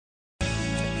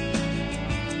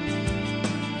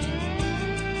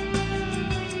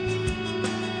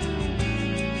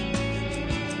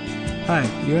Hi,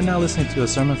 you are now listening to a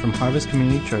sermon from Harvest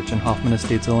Community Church in Hoffman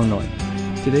Estates, Illinois.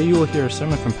 Today you will hear a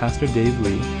sermon from Pastor Dave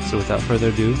Lee, so without further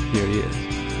ado, here he is.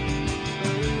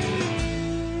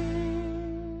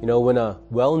 You know, when a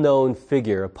well-known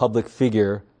figure, a public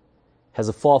figure, has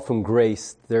a fall from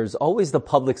grace, there's always the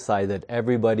public side that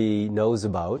everybody knows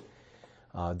about,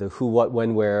 the who, what,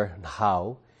 when, where, and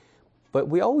how. But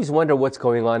we always wonder what's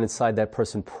going on inside that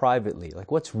person privately,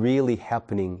 like what's really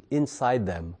happening inside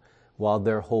them while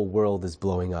their whole world is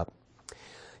blowing up.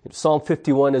 Psalm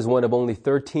 51 is one of only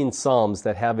 13 psalms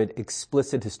that have an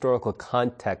explicit historical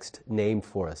context named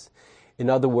for us. In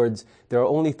other words, there are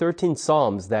only 13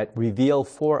 psalms that reveal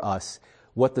for us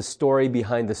what the story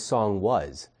behind the song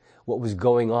was, what was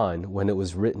going on when it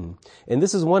was written. And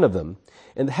this is one of them.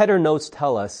 And the header notes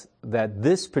tell us that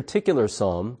this particular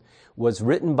psalm was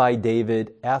written by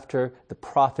David after the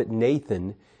prophet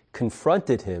Nathan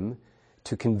confronted him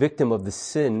to convict him of the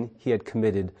sin he had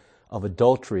committed of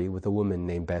adultery with a woman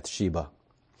named Bathsheba.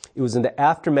 It was in the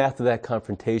aftermath of that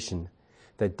confrontation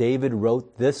that David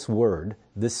wrote this word,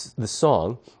 the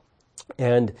song,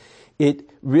 and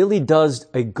it really does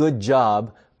a good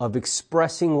job of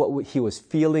expressing what he was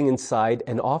feeling inside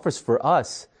and offers for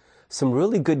us some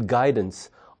really good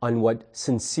guidance on what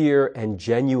sincere and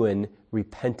genuine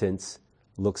repentance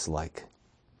looks like.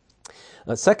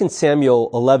 2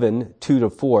 Samuel 11,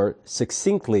 2-4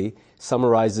 succinctly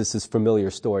summarizes this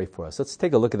familiar story for us. Let's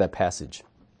take a look at that passage.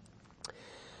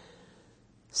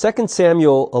 2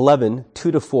 Samuel 11,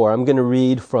 2-4, I'm going to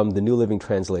read from the New Living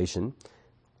Translation.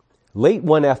 Late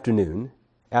one afternoon,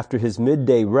 after his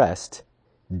midday rest,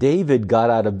 David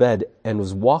got out of bed and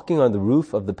was walking on the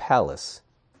roof of the palace.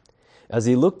 As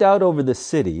he looked out over the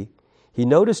city, he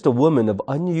noticed a woman of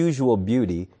unusual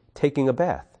beauty taking a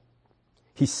bath.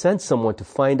 He sent someone to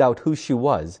find out who she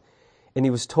was, and he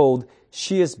was told,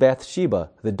 "She is Bathsheba,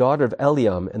 the daughter of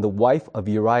Eliam and the wife of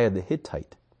Uriah the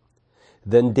Hittite."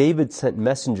 Then David sent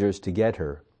messengers to get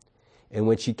her, and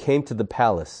when she came to the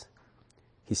palace,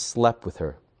 he slept with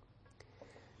her.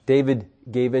 David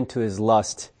gave in to his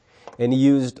lust, and he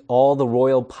used all the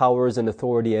royal powers and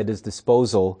authority at his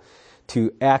disposal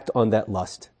to act on that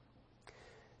lust.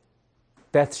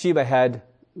 Bathsheba had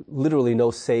literally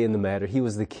no say in the matter. He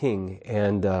was the king,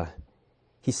 and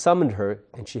he summoned her,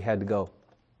 and she had to go.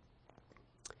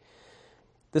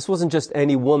 This wasn't just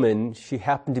any woman. She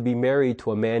happened to be married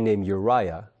to a man named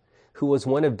Uriah, who was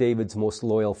one of David's most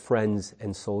loyal friends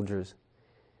and soldiers.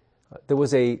 There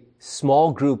was a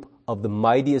small group of the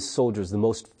mightiest soldiers, the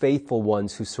most faithful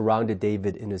ones who surrounded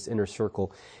David in his inner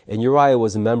circle, and Uriah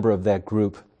was a member of that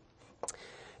group.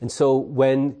 And so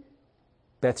when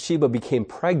Bathsheba became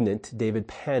pregnant, David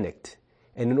panicked.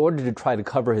 And in order to try to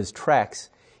cover his tracks,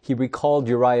 he recalled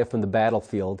Uriah from the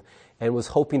battlefield and was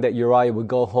hoping that Uriah would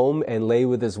go home and lay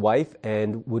with his wife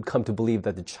and would come to believe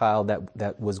that the child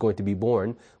that was going to be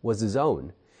born was his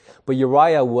own. But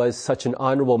Uriah was such an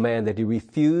honorable man that he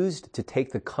refused to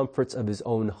take the comforts of his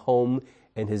own home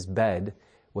and his bed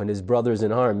when his brothers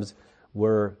in arms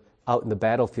were out in the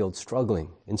battlefield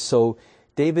struggling. And so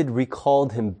David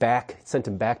recalled him back, sent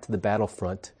him back to the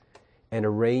battlefront, and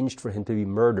arranged for him to be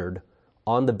murdered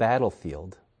on the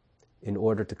battlefield in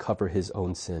order to cover his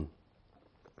own sin.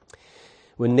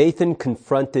 When Nathan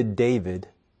confronted David,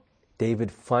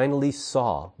 David finally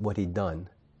saw what he'd done.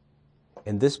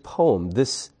 And this poem,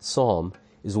 this psalm,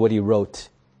 is what he wrote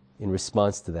in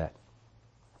response to that.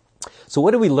 So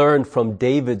what do we learn from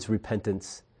David's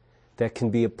repentance that can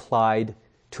be applied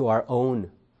to our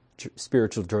own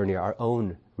spiritual journey, our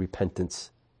own repentance?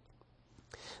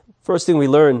 First thing we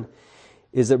learn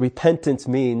is that repentance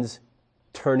means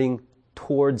turning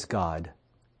towards God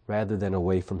rather than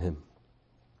away from Him.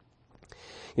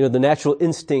 You know, the natural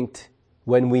instinct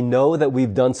when we know that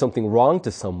we've done something wrong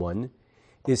to someone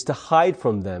is to hide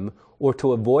from them or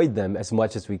to avoid them as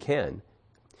much as we can.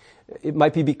 It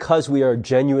might be because we are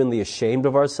genuinely ashamed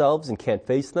of ourselves and can't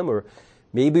face them, or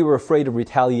maybe we're afraid of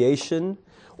retaliation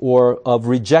or of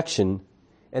rejection,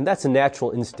 and that's a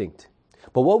natural instinct.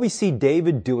 But what we see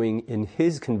David doing in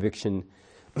his conviction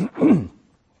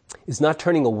is not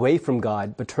turning away from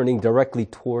God, but turning directly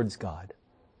towards God.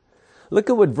 Look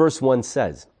at what verse 1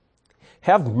 says.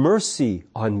 "Have mercy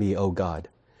on me, O God,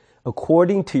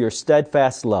 according to your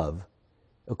steadfast love,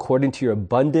 according to your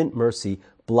abundant mercy,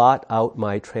 blot out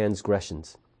my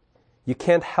transgressions." You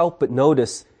can't help but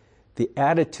notice the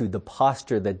attitude, the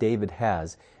posture that David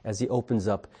has as he opens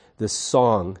up this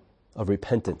song of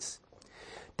repentance.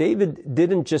 David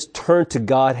didn't just turn to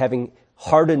God having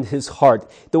hardened his heart.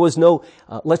 There was no,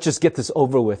 let's just get this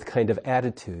over with kind of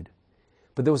attitude.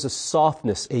 but there was a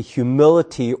softness, a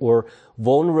humility, or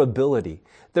vulnerability.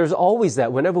 There's always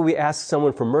that. Whenever we ask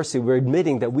someone for mercy, we're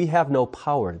admitting that we have no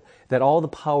power, that all the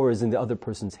power is in the other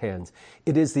person's hands.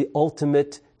 It is the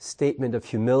ultimate statement of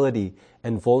humility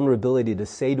and vulnerability to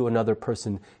say to another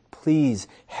person, please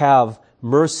have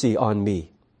mercy on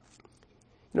me.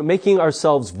 Making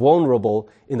ourselves vulnerable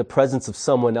in the presence of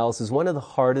someone else is one of the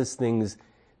hardest things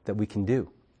that we can do.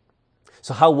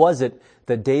 So how was it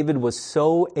that David was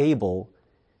so able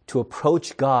to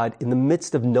approach God in the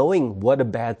midst of knowing what a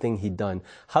bad thing he'd done?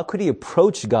 How could he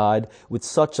approach God with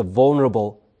such a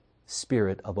vulnerable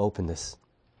spirit of openness?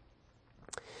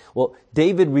 Well,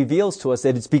 David reveals to us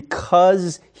that it's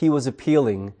because he was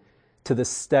appealing to the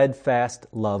steadfast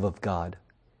love of God.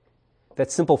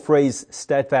 That simple phrase,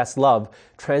 steadfast love,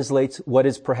 translates what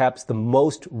is perhaps the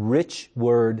most rich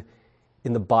word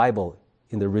in the Bible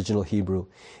in the original Hebrew.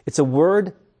 It's a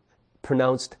word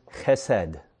pronounced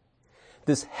chesed.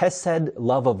 This chesed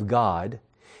love of God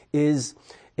is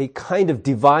a kind of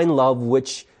divine love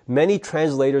which many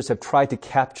translators have tried to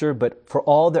capture, but for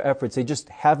all their efforts, they just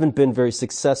haven't been very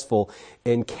successful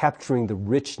in capturing the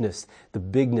richness, the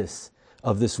bigness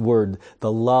of this word,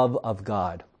 the love of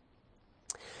God.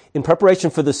 In preparation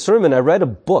for this sermon, I read a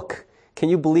book. Can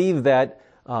you believe that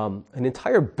an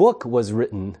entire book was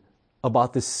written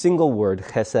about this single word,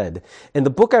 chesed? And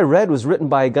the book I read was written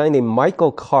by a guy named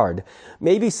Michael Card.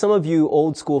 Maybe some of you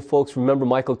old school folks remember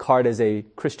Michael Card as a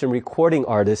Christian recording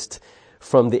artist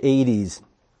from the 80s.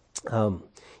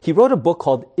 He wrote a book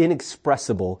called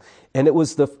Inexpressible, and it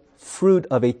was the fruit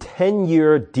of a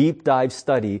 10-year deep dive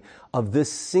study of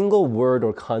this single word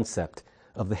or concept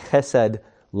of the chesed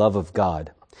love of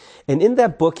God. And in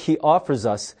that book, he offers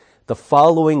us the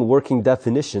following working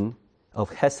definition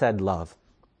of chesed love.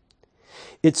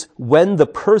 It's when the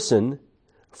person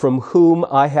from whom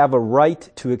I have a right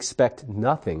to expect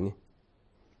nothing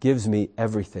gives me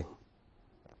everything.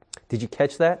 Did you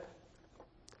catch that?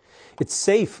 It's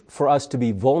safe for us to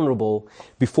be vulnerable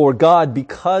before God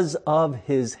because of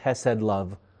His chesed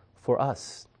love for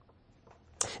us.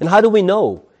 And how do we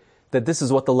know that this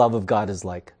is what the love of God is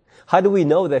like? How do we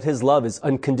know that His love is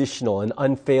unconditional and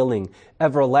unfailing,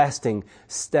 everlasting,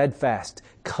 steadfast,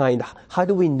 kind? How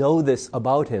do we know this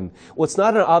about Him? Well, it's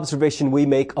not an observation we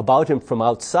make about Him from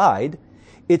outside.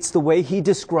 It's the way He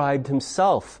described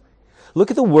Himself. Look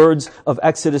at the words of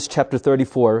Exodus chapter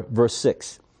 34, verse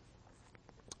 6.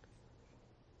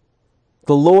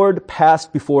 The Lord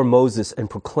passed before Moses and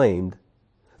proclaimed,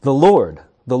 the Lord,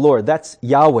 that's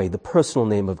Yahweh, the personal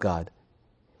name of God,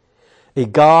 a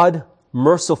God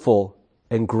merciful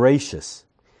and gracious.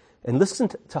 And listen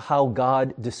to how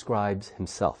God describes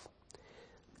Himself.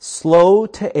 Slow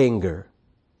to anger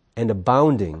and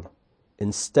abounding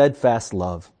in steadfast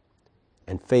love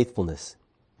and faithfulness.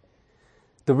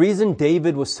 The reason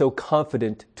David was so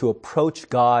confident to approach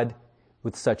God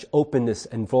with such openness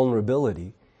and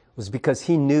vulnerability was because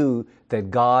he knew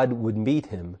that God would meet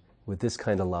him with this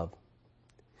kind of love.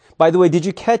 By the way, did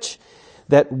you catch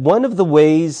that one of the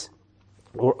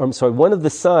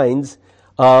signs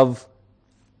of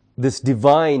this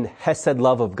divine chesed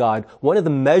love of God, one of the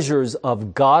measures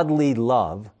of godly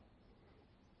love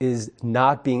is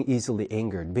not being easily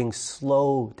angered, being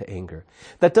slow to anger.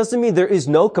 That doesn't mean there is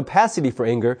no capacity for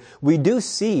anger. We do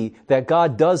see that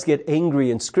God does get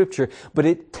angry in Scripture, but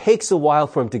it takes a while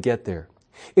for Him to get there.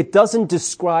 It doesn't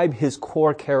describe His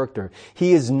core character.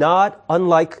 He is not,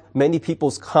 unlike many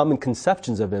people's common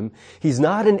conceptions of Him, He's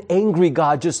not an angry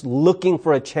God just looking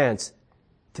for a chance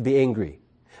to be angry.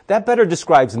 That better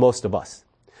describes most of us.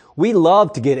 We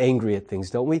love to get angry at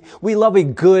things, don't we? We love a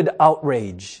good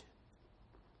outrage.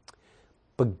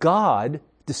 But God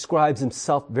describes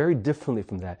Himself very differently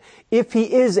from that. If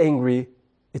He is angry,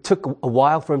 it took a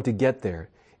while for Him to get there.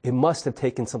 It must have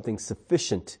taken something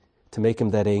sufficient to make Him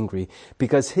that angry,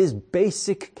 because His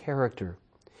basic character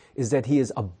is that He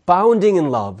is abounding in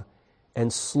love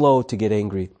and slow to get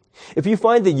angry. If you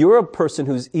find that you're a person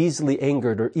who's easily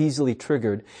angered or easily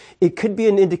triggered, it could be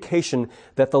an indication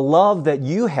that the love that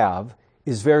you have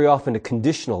is very often a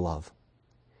conditional love.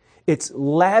 It's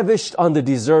lavished on the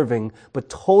deserving, but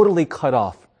totally cut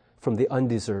off from the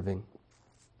undeserving.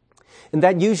 And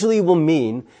that usually will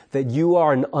mean that you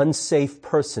are an unsafe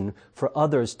person for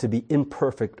others to be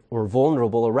imperfect or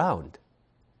vulnerable around.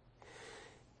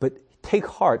 But take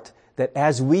heart that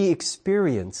as we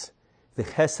experience the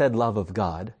chesed love of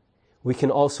God, we can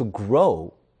also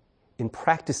grow in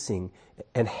practicing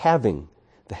and having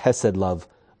the chesed love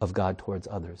of God towards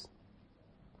others.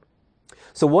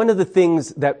 So one of the things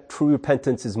that true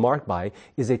repentance is marked by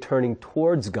is a turning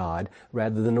towards God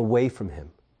rather than away from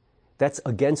Him. That's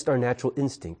against our natural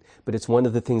instinct, but it's one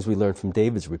of the things we learn from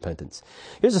David's repentance.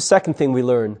 Here's a second thing we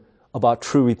learn about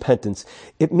true repentance.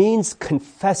 It means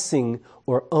confessing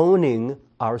or owning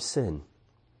our sin.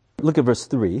 Look at verse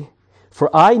 3. For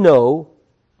I know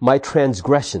my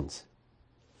transgressions,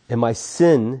 and my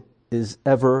sin is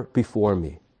ever before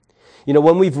me. You know,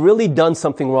 when we've really done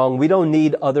something wrong, we don't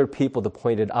need other people to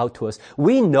point it out to us.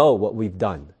 We know what we've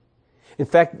done. In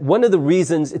fact, one of the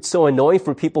reasons it's so annoying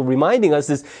for people reminding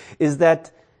us is that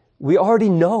we already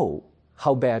know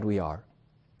how bad we are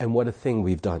and what a thing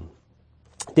we've done.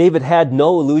 David had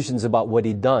no illusions about what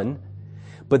he'd done,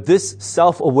 but this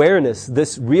self-awareness,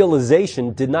 this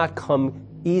realization did not come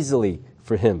easily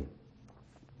for him.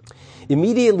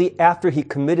 Immediately after he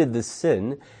committed this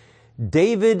sin,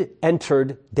 David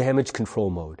entered damage control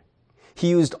mode. He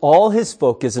used all his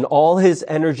focus and all his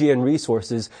energy and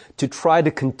resources to try to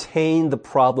contain the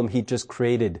problem he just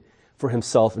created for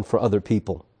himself and for other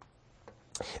people.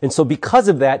 And so because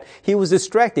of that, he was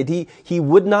distracted. He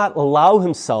would not allow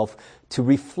himself to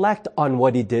reflect on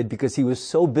what he did because he was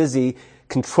so busy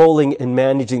controlling and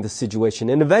managing the situation.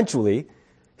 And eventually,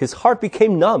 his heart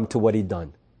became numb to what he'd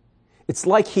done. It's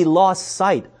like he lost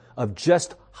sight of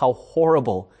just how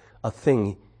horrible a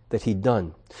thing that he'd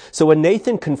done. So when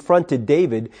Nathan confronted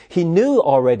David, he knew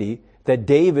already that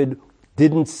David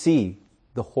didn't see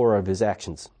the horror of his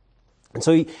actions. And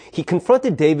so he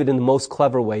confronted David in the most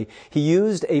clever way. He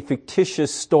used a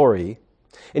fictitious story,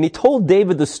 and he told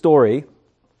David the story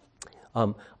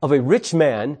of a rich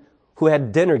man who had a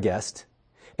dinner guest,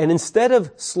 and instead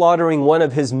of slaughtering one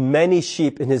of his many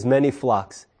sheep in his many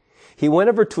flocks, he went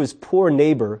over to his poor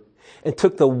neighbor and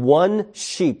took the one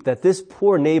sheep that this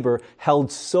poor neighbor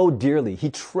held so dearly.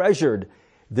 He treasured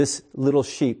this little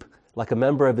sheep like a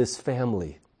member of his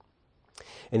family.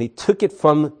 And he took it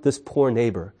from this poor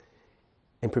neighbor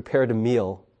and prepared a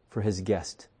meal for his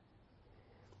guest.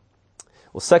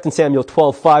 Well, 2 Samuel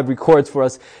 12:5 records for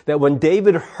us that when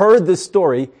David heard this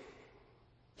story,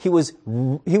 he was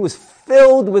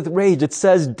filled with rage. It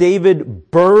says David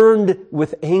burned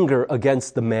with anger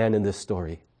against the man in this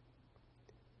story.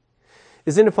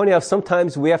 Isn't it funny how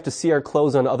sometimes we have to see our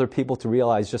clothes on other people to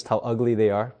realize just how ugly they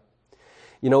are?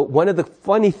 You know, one of the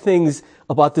funny things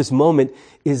about this moment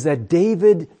is that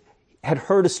David had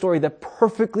heard a story that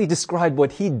perfectly described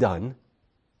what he'd done,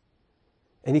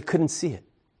 and he couldn't see it.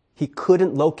 He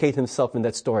couldn't locate himself in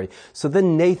that story. So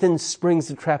then Nathan springs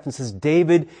the trap and says,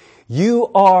 David,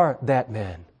 you are that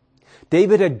man.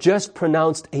 David had just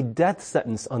pronounced a death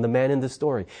sentence on the man in the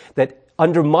story, that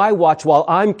under my watch, while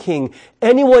I'm king,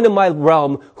 anyone in my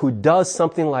realm who does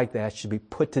something like that should be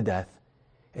put to death.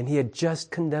 And he had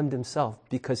just condemned himself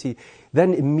because he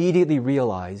then immediately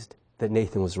realized that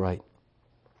Nathan was right.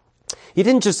 He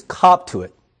didn't just cop to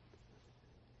it.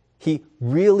 He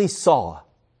really saw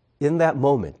in that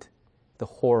moment the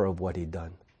horror of what he'd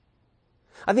done.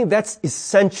 I think that's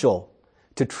essential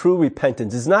to true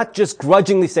repentance. It's not just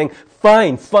grudgingly saying,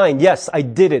 fine, yes, I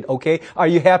did it, okay? Are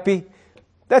you happy?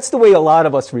 That's the way a lot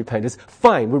of us repent. It's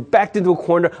fine. We're backed into a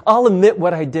corner. I'll admit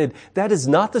what I did. That is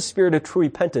not the spirit of true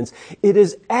repentance. It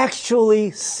is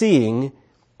actually seeing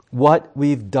what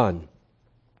we've done.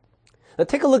 Now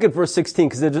take a look at verse 16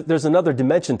 because there's another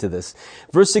dimension to this.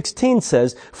 Verse 16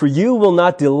 says, for you will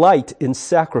not delight in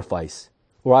sacrifice,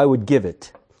 or I would give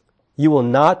it. You will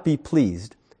not be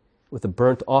pleased with a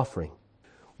burnt offering.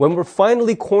 When we're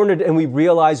finally cornered and we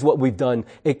realize what we've done,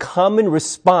 a common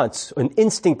response, an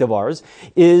instinct of ours,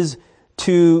 is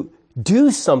to do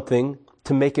something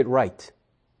to make it right.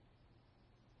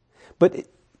 But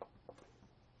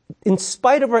in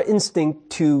spite of our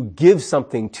instinct to give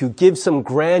something, to give some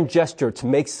grand gesture, to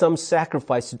make some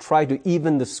sacrifice, to try to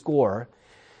even the score,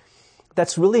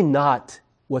 that's really not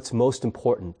what's most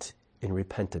important in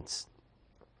repentance.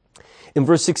 In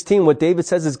verse 16, what David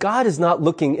says is God is not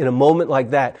looking in a moment like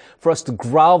that for us to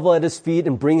grovel at his feet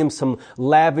and bring him some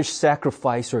lavish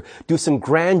sacrifice or do some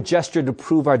grand gesture to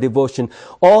prove our devotion.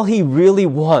 All he really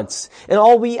wants, and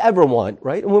all we ever want,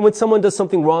 right? When someone does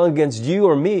something wrong against you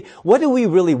or me, what do we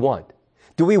really want?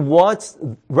 Do we want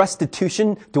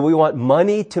restitution? Do we want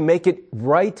money to make it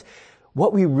right?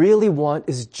 What we really want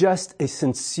is just a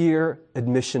sincere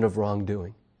admission of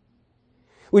wrongdoing.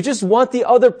 We just want the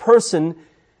other person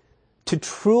to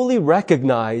truly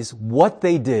recognize what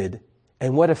they did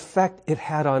and what effect it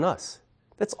had on us.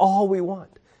 That's all we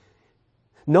want.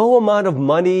 No amount of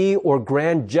money or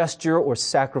grand gesture or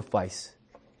sacrifice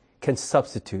can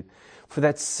substitute for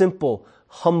that simple,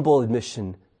 humble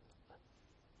admission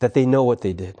that they know what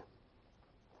they did.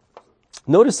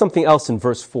 Notice something else in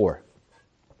verse 4.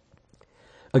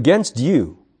 Against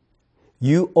you,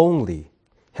 you only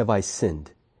have I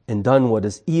sinned and done what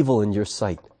is evil in your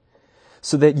sight,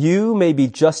 so that you may be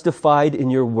justified in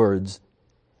your words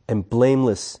and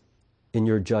blameless in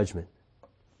your judgment.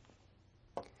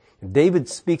 David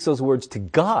speaks those words to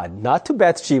God, not to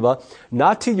Bathsheba,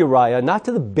 not to Uriah, not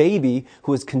to the baby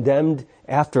who was condemned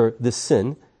after this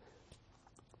sin,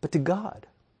 but to God.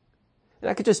 And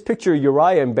I could just picture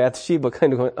Uriah and Bathsheba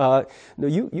kind of going, no,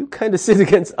 you kind of sin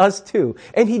against us too.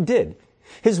 And he did.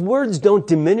 His words don't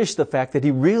diminish the fact that he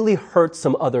really hurt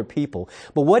some other people.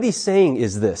 But what he's saying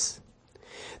is this,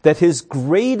 that his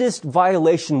greatest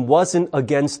violation wasn't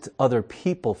against other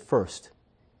people first,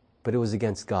 but it was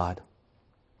against God.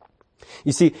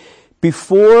 You see,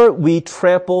 before we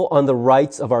trample on the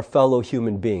rights of our fellow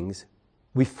human beings,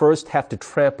 we first have to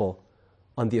trample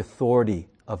on the authority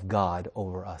of God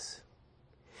over us.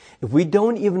 If we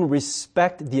don't even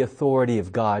respect the authority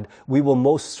of God, we will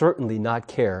most certainly not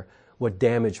care what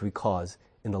damage we cause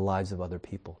in the lives of other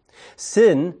people.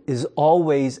 Sin is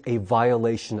always a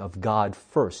violation of God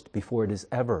first before it is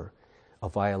ever a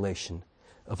violation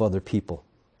of other people.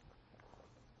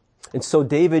 And so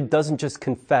David doesn't just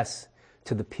confess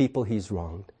to the people he's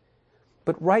wronged,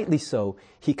 but rightly so,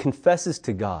 he confesses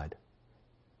to God.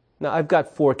 Now, I've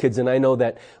got 4 kids, and I know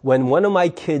that when one of my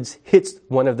kids hits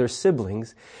one of their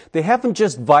siblings, they haven't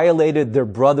just violated their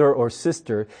brother or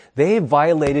sister, they have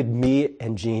violated me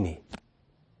and Jeannie.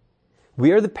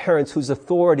 We are the parents whose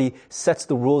authority sets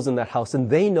the rules in that house, and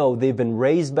they know they've been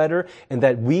raised better and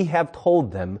that we have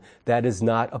told them that is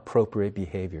not appropriate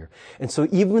behavior. And so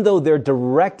even though their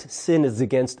direct sin is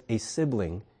against a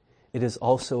sibling, it is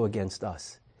also against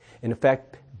us. And in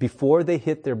fact, before they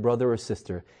hit their brother or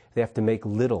sister, they have to make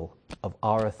little of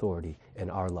our authority and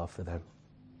our love for them.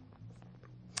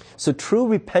 So true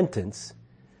repentance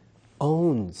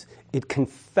owns, it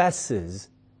confesses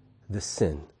the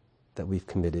sin that we've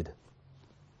committed.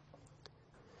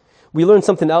 We learn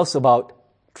something else about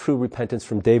true repentance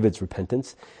from David's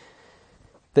repentance,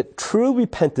 that true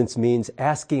repentance means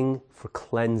asking for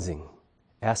cleansing.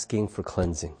 Asking for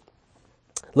cleansing.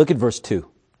 Look at verse 2.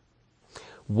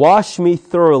 Wash me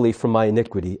thoroughly from my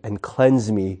iniquity and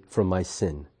cleanse me from my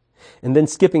sin. And then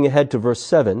skipping ahead to verse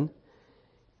 7,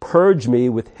 purge me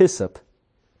with hyssop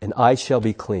and I shall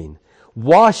be clean.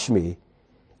 Wash me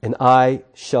and I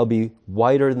shall be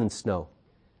whiter than snow.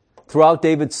 Throughout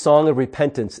David's song of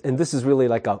repentance, and this is really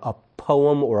like a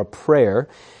poem or a prayer,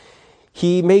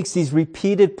 he makes these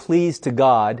repeated pleas to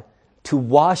God to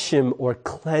wash him or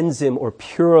cleanse him or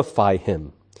purify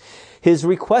him. His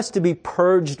request to be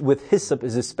purged with hyssop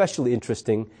is especially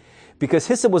interesting because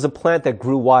hyssop was a plant that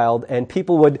grew wild, and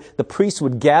the priests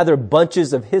would gather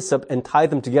bunches of hyssop and tie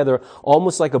them together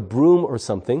almost like a broom or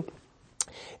something.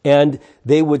 And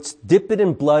they would dip it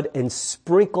in blood and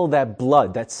sprinkle that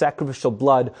blood, that sacrificial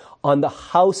blood, on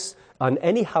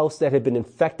any house that had been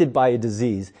infected by a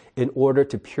disease in order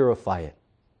to purify it.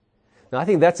 Now, I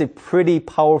think that's a pretty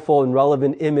powerful and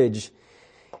relevant image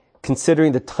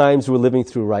considering the times we're living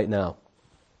through right now.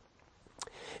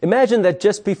 Imagine that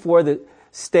just before the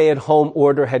stay-at-home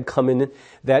order had come in,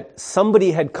 that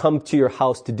somebody had come to your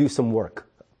house to do some work,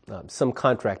 some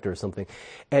contractor or something,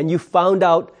 and you found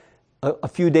out a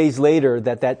few days later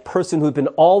that person who'd been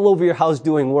all over your house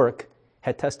doing work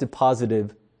had tested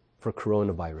positive for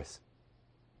coronavirus.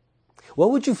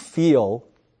 What would you feel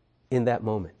in that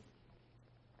moment?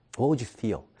 What would you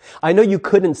feel? I know you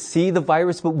couldn't see the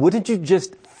virus, but wouldn't you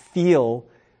just feel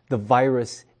the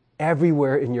virus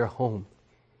everywhere in your home?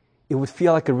 It would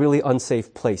feel like a really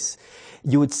unsafe place.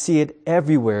 You would see it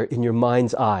everywhere in your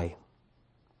mind's eye.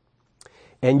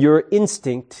 And your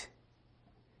instinct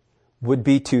would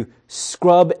be to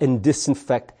scrub and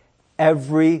disinfect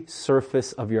every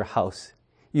surface of your house.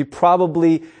 You'd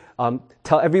probably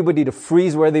tell everybody to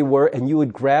freeze where they were, and you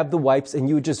would grab the wipes and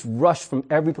you would just rush from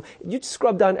you'd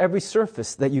scrub down every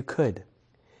surface that you could.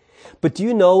 But do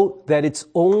you know that it's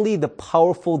only the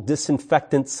powerful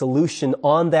disinfectant solution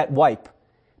on that wipe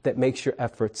that makes your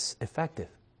efforts effective?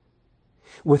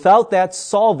 Without that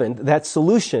solvent, that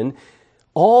solution,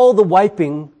 all the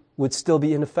wiping would still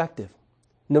be ineffective.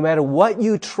 No matter what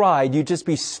you tried, you'd just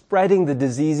be spreading the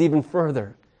disease even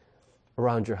further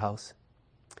around your house.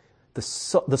 The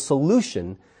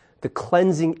solution, the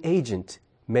cleansing agent,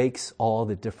 makes all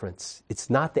the difference. It's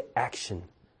not the action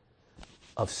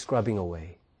of scrubbing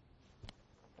away.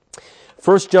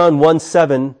 1 John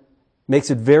 1:7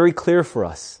 makes it very clear for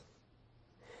us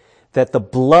that the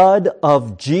blood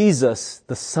of Jesus,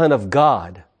 the Son of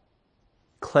God,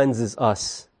 cleanses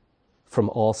us from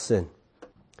all sin.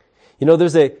 You know,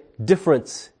 there's a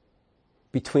difference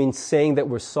between saying that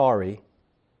we're sorry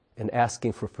and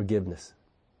asking for forgiveness.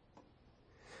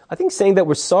 I think saying that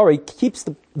we're sorry keeps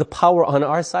the power on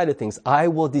our side of things. I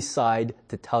will decide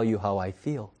to tell you how I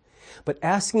feel. But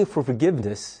asking for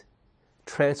forgiveness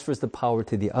transfers the power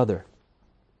to the other.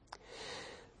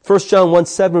 1 John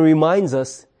 1:7 reminds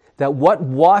us that what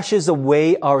washes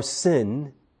away our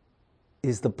sin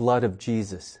is the blood of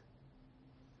Jesus.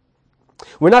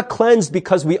 We're not cleansed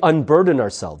because we unburden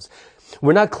ourselves.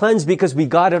 We're not cleansed because we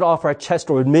got it off our chest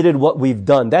or admitted what we've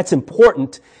done. That's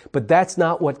important, but that's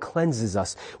not what cleanses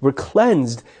us. We're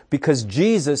cleansed because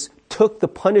Jesus took the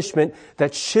punishment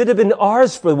that should have been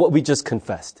ours for what we just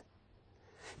confessed.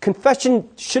 Confession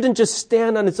shouldn't just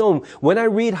stand on its own. When I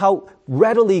read how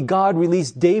readily God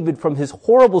released David from his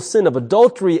horrible sin of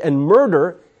adultery and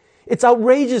murder, it's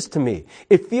outrageous to me.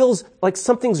 It feels like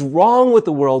something's wrong with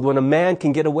the world when a man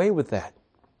can get away with that.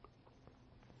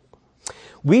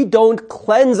 We don't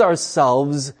cleanse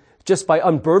ourselves just by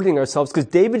unburdening ourselves, because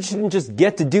David shouldn't just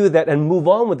get to do that and move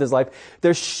on with his life.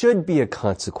 There should be a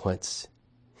consequence.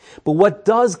 But what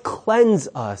does cleanse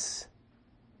us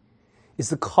is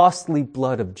the costly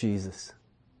blood of Jesus.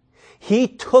 He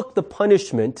took the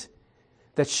punishment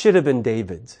that should have been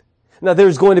David's. Now,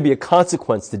 there's going to be a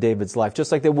consequence to David's life,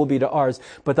 just like there will be to ours,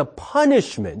 but the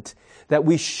punishment that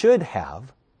we should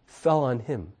have fell on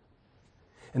him.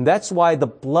 And that's why the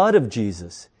blood of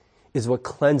Jesus is what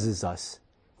cleanses us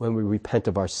when we repent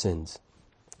of our sins.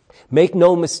 Make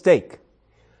no mistake,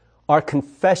 our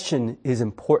confession is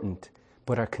important,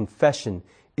 but our confession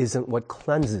isn't what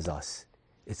cleanses us.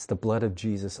 It's the blood of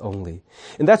Jesus only.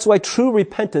 And that's why true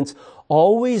repentance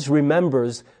always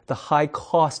remembers the high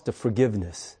cost of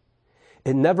forgiveness.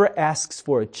 It never asks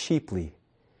for it cheaply,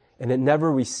 and it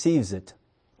never receives it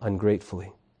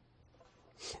ungratefully.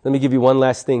 Let me give you one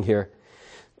last thing here.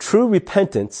 True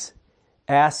repentance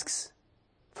asks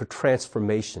for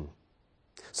transformation.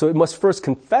 So it must first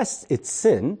confess its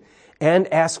sin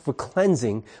and ask for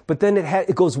cleansing, but then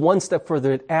it goes one step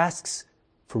further. It asks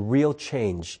for real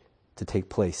change to take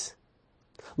place.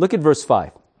 Look at verse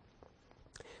 5.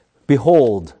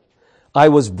 Behold, I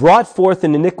was brought forth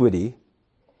in iniquity,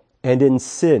 and in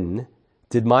sin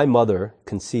did my mother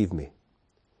conceive me.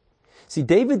 See,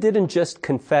 David didn't just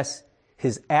confess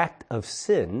his act of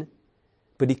sin,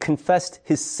 but he confessed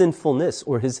his sinfulness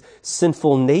or his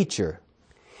sinful nature.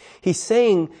 He's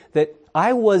saying that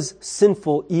I was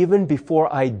sinful even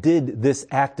before I did this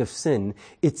act of sin.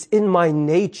 It's in my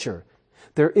nature.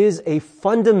 There is a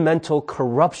fundamental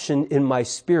corruption in my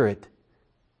spirit,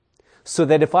 so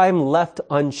that if I am left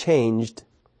unchanged,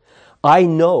 I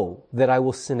know that I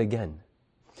will sin again.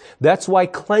 That's why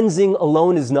cleansing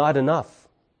alone is not enough.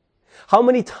 How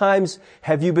many times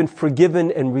have you been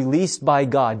forgiven and released by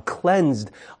God,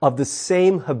 cleansed of the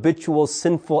same habitual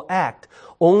sinful act,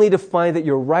 only to find that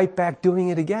you're right back doing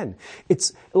it again?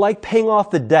 It's like paying off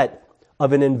the debt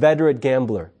of an inveterate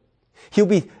gambler. He'll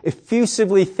be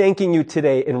effusively thanking you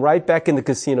today and right back in the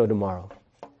casino tomorrow.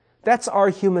 That's our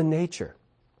human nature.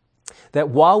 That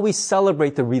while we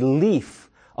celebrate the relief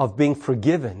of being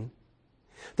forgiven,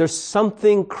 there's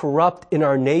something corrupt in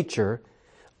our nature,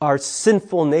 our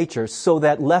sinful nature, so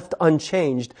that left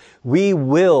unchanged, we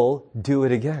will do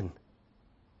it again.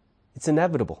 It's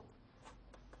inevitable.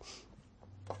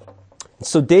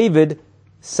 So David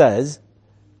says,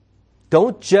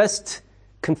 don't just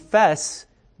confess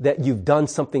that you've done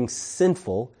something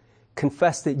sinful,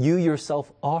 confess that you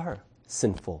yourself are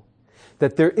sinful.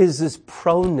 That there is this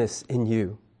proneness in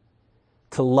you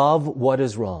to love what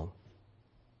is wrong.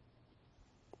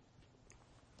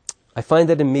 I find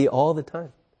that in me all the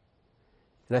time.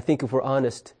 And I think if we're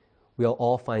honest, we'll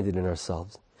all find it in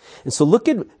ourselves. And so look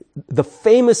at the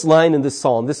famous line in this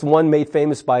psalm, this one made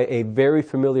famous by a very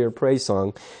familiar praise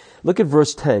song. Look at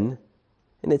verse 10.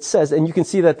 And it says, and you can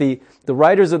see that the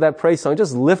writers of that praise song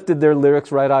just lifted their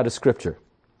lyrics right out of Scripture.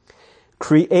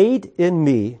 Create in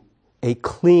me a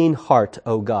clean heart,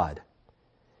 O God,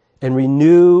 and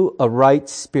renew a right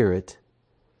spirit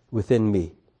within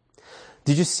me.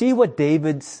 Did you see what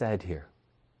David said here?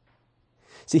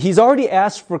 See, he's already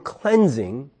asked for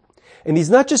cleansing, and he's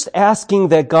not just asking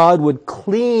that God would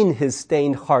clean his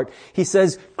stained heart. He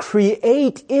says,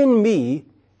 create in me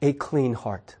a clean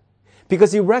heart.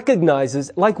 Because he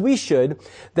recognizes, like we should,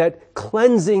 that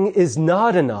cleansing is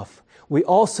not enough. We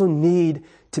also need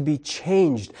to be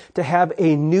changed, to have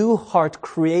a new heart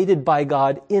created by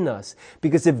God in us.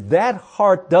 Because if that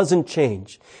heart doesn't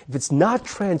change, if it's not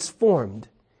transformed,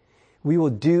 we will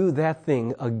do that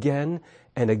thing again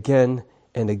and again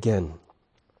and again.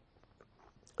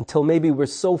 Until maybe we're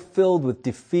so filled with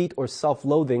defeat or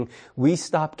self-loathing, we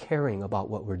stop caring about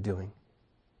what we're doing.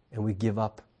 And we give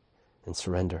up and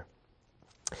surrender.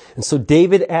 And so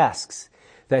David asks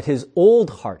that his old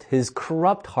heart, his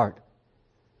corrupt heart,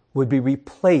 would be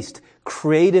replaced,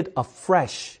 created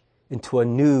afresh into a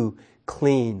new,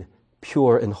 clean,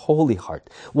 pure, and holy heart.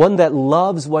 One that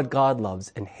loves what God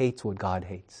loves and hates what God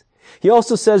hates. He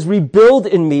also says, rebuild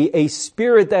in me a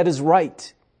spirit that is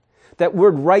right. That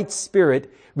word right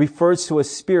spirit refers to a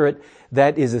spirit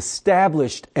that is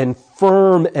established and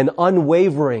firm and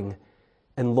unwavering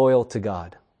and loyal to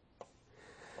God.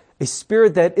 A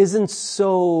spirit that isn't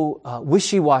so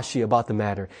wishy-washy about the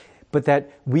matter, but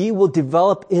that we will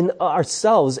develop in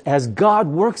ourselves as God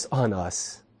works on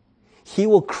us. He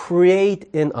will create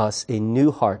in us a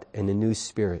new heart and a new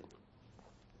spirit.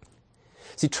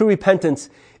 See, true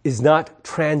repentance is not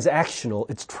transactional,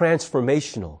 it's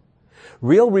transformational.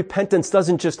 Real repentance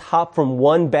doesn't just hop from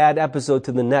one bad episode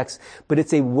to the next, but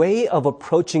it's a way of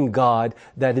approaching God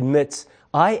that admits,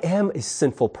 I am a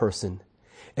sinful person,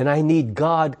 and I need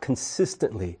God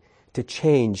consistently to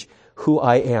change who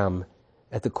I am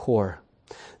at the core,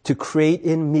 to create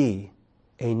in me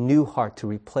a new heart to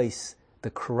replace the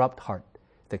corrupt heart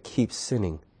that keeps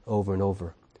sinning over and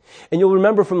over. And you'll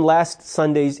remember from last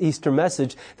Sunday's Easter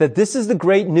message that this is the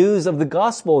great news of the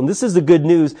gospel, and this is the good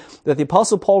news that the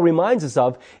Apostle Paul reminds us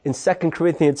of in 2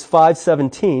 Corinthians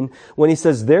 5:17 when he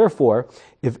says, therefore,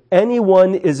 if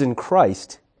anyone is in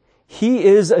Christ, he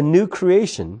is a new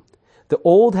creation. The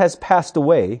old has passed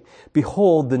away.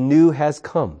 Behold, the new has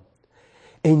come.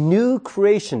 A new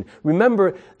creation.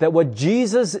 Remember that what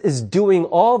Jesus is doing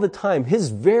all the time, his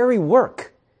very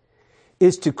work,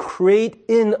 is to create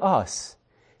in us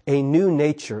a new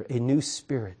nature, a new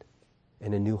spirit,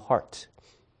 and a new heart.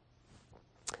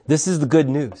 This is the good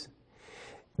news.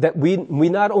 That we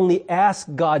not only ask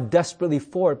God desperately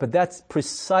for it, but that's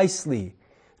precisely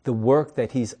the work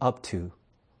that he's up to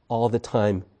all the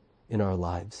time in our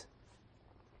lives.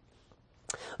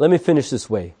 Let me finish this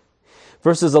way.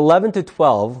 Verses 11 to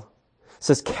 12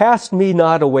 says, cast me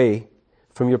not away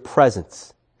from your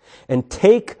presence, and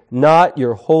take not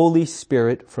your Holy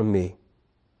Spirit from me.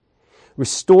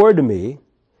 Restore to me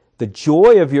the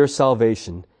joy of your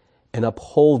salvation, and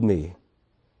uphold me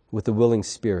with a willing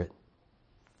spirit.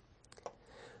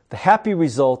 The happy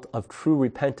result of true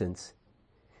repentance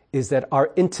is that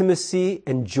our intimacy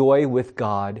and joy with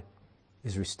God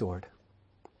is restored.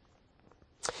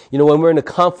 You know, when we're in a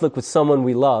conflict with someone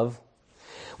we love,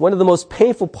 one of the most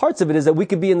painful parts of it is that we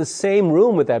could be in the same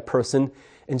room with that person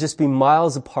and just be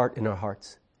miles apart in our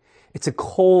hearts. It's a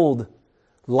cold,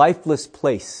 lifeless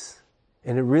place,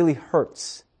 and it really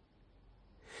hurts.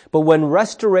 But when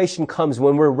restoration comes,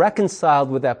 when we're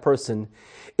reconciled with that person,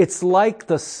 it's like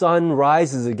the sun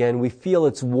rises again. We feel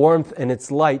its warmth and its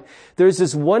light. There's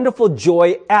this wonderful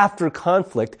joy after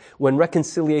conflict when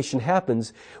reconciliation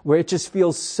happens, where it just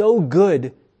feels so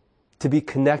good to be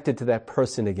connected to that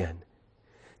person again.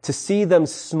 To see them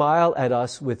smile at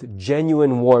us with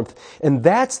genuine warmth. And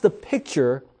that's the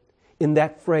picture in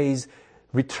that phrase,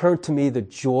 return to me the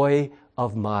joy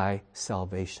of my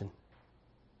salvation.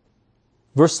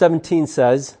 Verse 17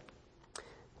 says,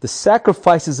 the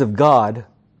sacrifices of God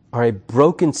are a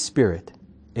broken spirit,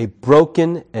 a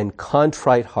broken and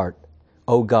contrite heart.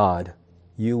 O God,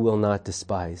 you will not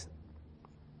despise.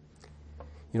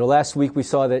 You know, last week we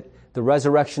saw that the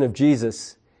resurrection of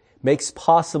Jesus makes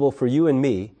possible for you and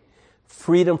me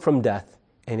freedom from death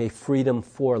and a freedom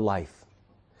for life.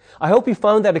 I hope you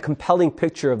found that a compelling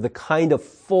picture of the kind of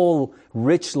full,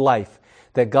 rich life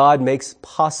that God makes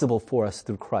possible for us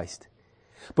through Christ.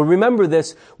 But remember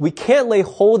this, we can't lay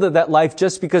hold of that life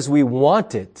just because we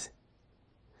want it.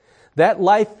 That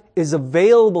life is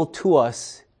available to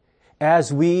us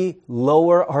as we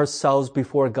lower ourselves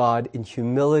before God in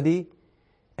humility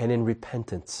and in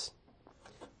repentance.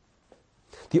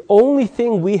 The only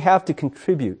thing we have to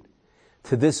contribute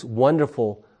to this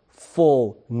wonderful,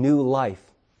 full, new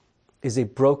life is a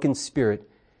broken spirit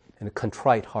and a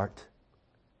contrite heart.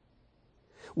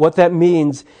 What that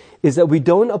means is that we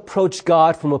don't approach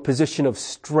God from a position of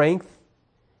strength,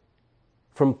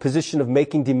 from a position of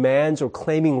making demands or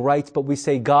claiming rights, but we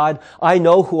say, God, I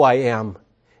know who I am,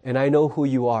 and I know who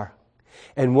you are.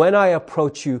 And when I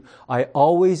approach you, I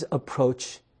always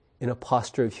approach in a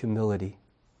posture of humility.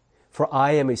 For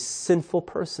I am a sinful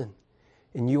person,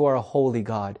 and you are a holy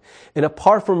God. And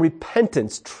apart from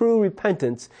repentance, true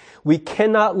repentance, we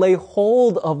cannot lay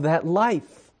hold of that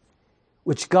life,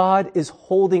 which God is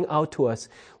holding out to us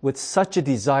with such a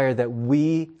desire that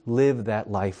we live that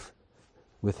life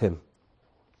with Him.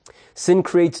 Sin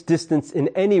creates distance in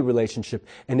any relationship,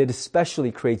 and it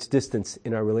especially creates distance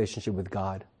in our relationship with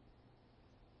God.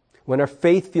 When our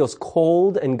faith feels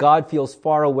cold and God feels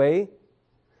far away,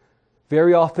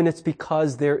 Very often it's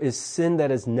because there is sin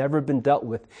that has never been dealt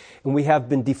with, and we have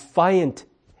been defiant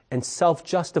and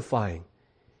self-justifying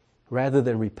rather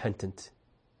than repentant.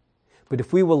 But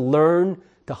if we will learn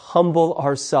to humble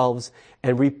ourselves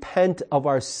and repent of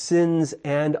our sins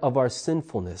and of our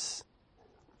sinfulness,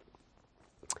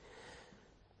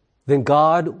 then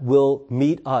God will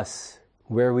meet us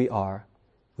where we are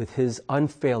with His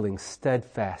unfailing,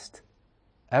 steadfast,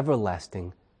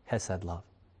 everlasting Hesed love.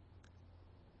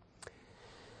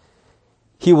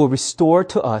 He will restore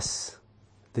to us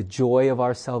the joy of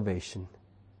our salvation,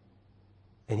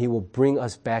 and He will bring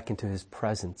us back into His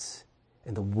presence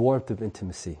and the warmth of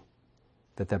intimacy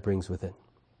that brings with it.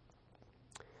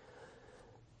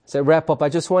 As I wrap up, I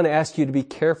just want to ask you to be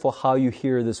careful how you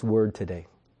hear this word today.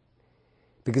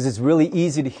 Because it's really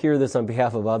easy to hear this on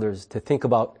behalf of others, to think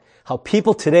about how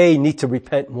people today need to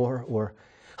repent more, or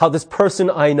how this person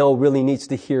I know really needs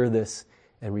to hear this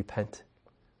and repent.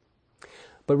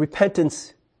 But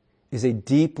repentance is a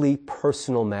deeply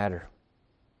personal matter.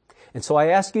 And so I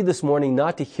ask you this morning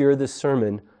not to hear this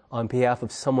sermon on behalf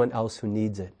of someone else who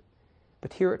needs it,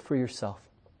 but hear it for yourself.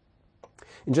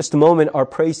 In just a moment, our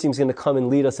praise team is going to come and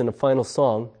lead us in a final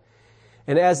song.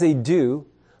 And as they do,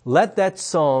 let that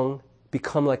song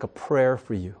become like a prayer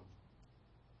for you.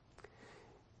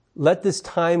 Let this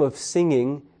time of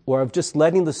singing, or of just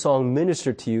letting the song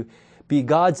minister to you, be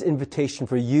God's invitation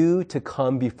for you to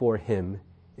come before Him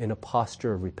in a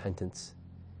posture of repentance,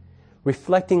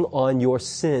 reflecting on your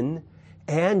sin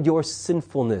and your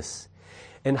sinfulness,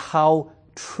 and how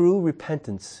true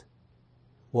repentance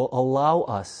will allow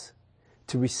us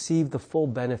to receive the full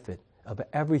benefit of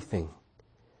everything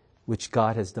which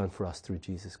God has done for us through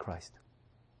Jesus Christ.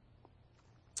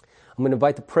 I'm going to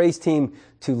invite the praise team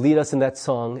to lead us in that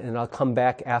song, and I'll come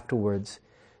back afterwards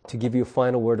to give you a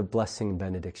final word of blessing and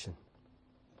benediction.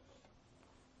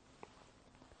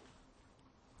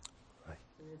 Right.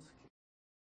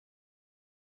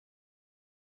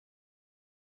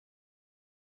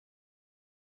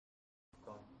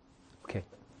 Okay.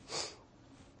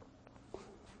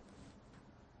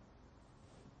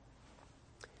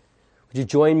 Would you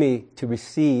join me to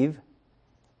receive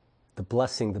the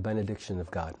blessing, the benediction of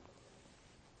God?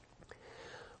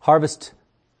 Harvest,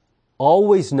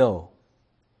 always know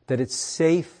that it's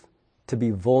safe to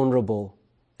be vulnerable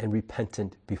and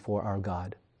repentant before our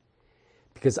God.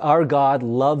 Because our God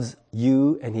loves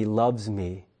you and He loves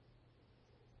me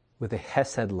with a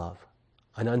Hesed love,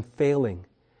 an unfailing,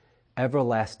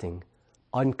 everlasting,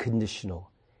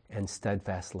 unconditional, and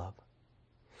steadfast love.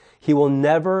 He will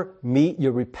never meet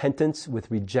your repentance with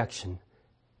rejection.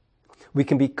 We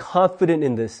can be confident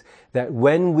in this, that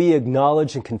when we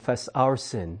acknowledge and confess our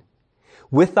sin,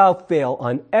 without fail,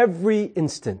 on every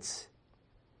instance,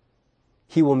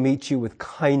 He will meet you with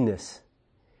kindness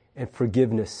and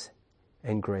forgiveness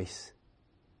and grace.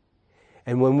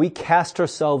 And when we cast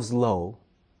ourselves low,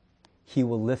 He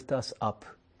will lift us up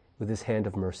with His hand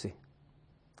of mercy.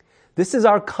 This is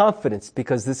our confidence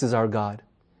because this is our God.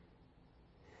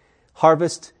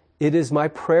 Harvest, it is my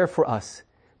prayer for us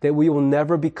that we will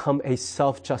never become a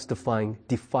self-justifying,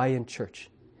 defiant church,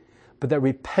 but that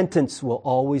repentance will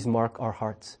always mark our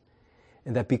hearts,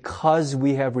 and that because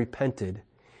we have repented,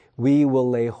 we will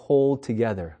lay hold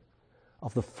together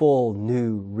of the full,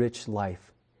 new, rich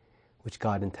life which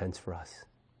God intends for us.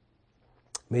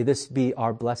 May this be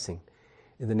our blessing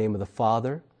in the name of the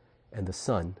Father, and the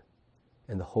Son,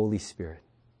 and the Holy Spirit.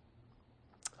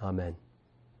 Amen.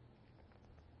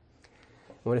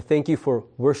 I want to thank you for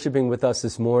worshiping with us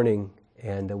this morning,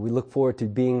 and we look forward to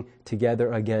being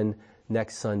together again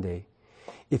next Sunday.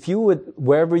 If you would,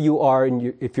 wherever you are,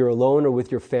 and if you're alone or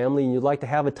with your family, and you'd like to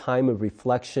have a time of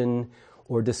reflection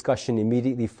or discussion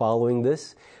immediately following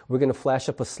this, we're going to flash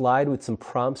up a slide with some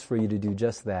prompts for you to do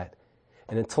just that.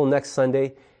 And until next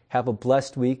Sunday, have a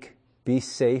blessed week, be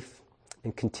safe,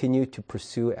 and continue to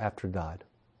pursue after God.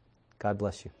 God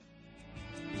bless you.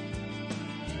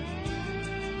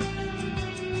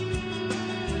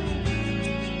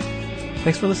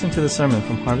 Thanks for listening to the sermon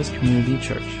from Harvest Community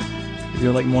Church. If you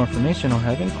would like more information or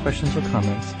have any questions or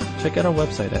comments, check out our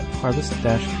website at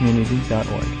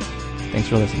harvest-community.org. Thanks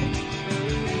for listening.